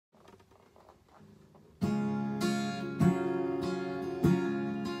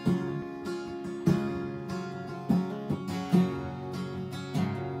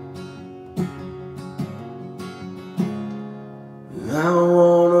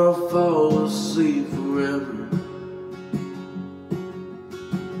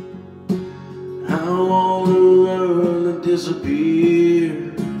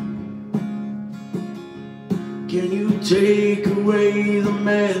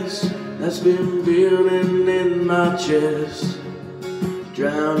heaviness that's been building in my chest,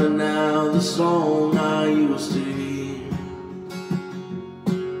 drowning out the song I used to hear.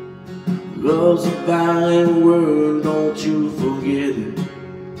 Love's a dying word, don't you forget it.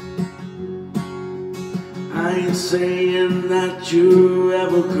 I ain't saying that you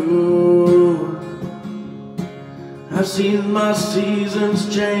ever could. I've seen my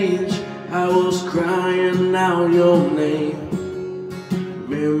seasons change. I was crying out your name.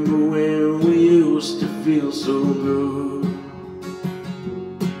 Remember when we used to feel so good?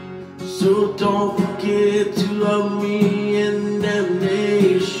 So don't forget to love me in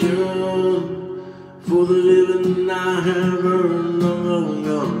damnation, for the living I have earned alone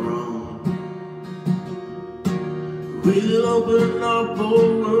gone wrong. We'll open up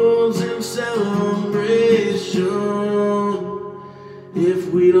old wounds in celebration. If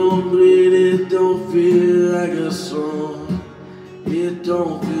we don't bleed, it don't feel like a song. It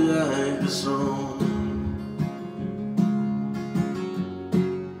don't feel like a song.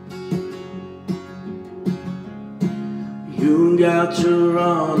 You got your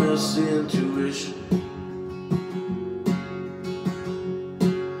honest intuition.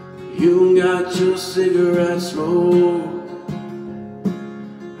 You got your cigarette smoke.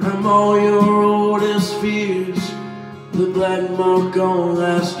 I'm all your oldest fears, the black mark on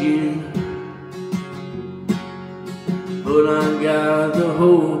last year. But I got the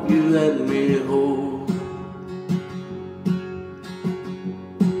hope you let me hold.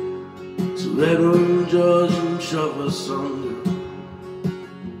 So let them judge and shove us under.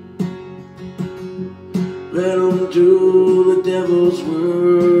 Let them do the devil's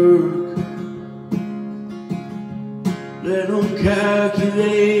work. Let them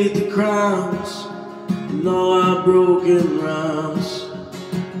calculate the crimes and all our broken rhymes.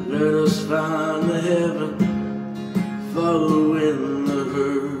 Let us find the heaven following the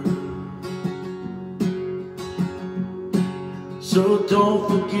herd. So don't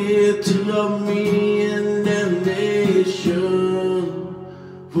forget to love me in damnation,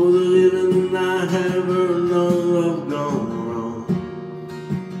 for the living I have earned, no love gone wrong.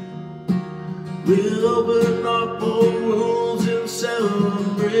 We'll open up old wounds in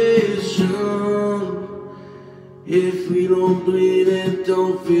celebration. If we don't bleed, it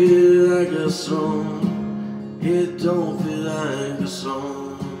don't feel like a song. It don't feel like a song.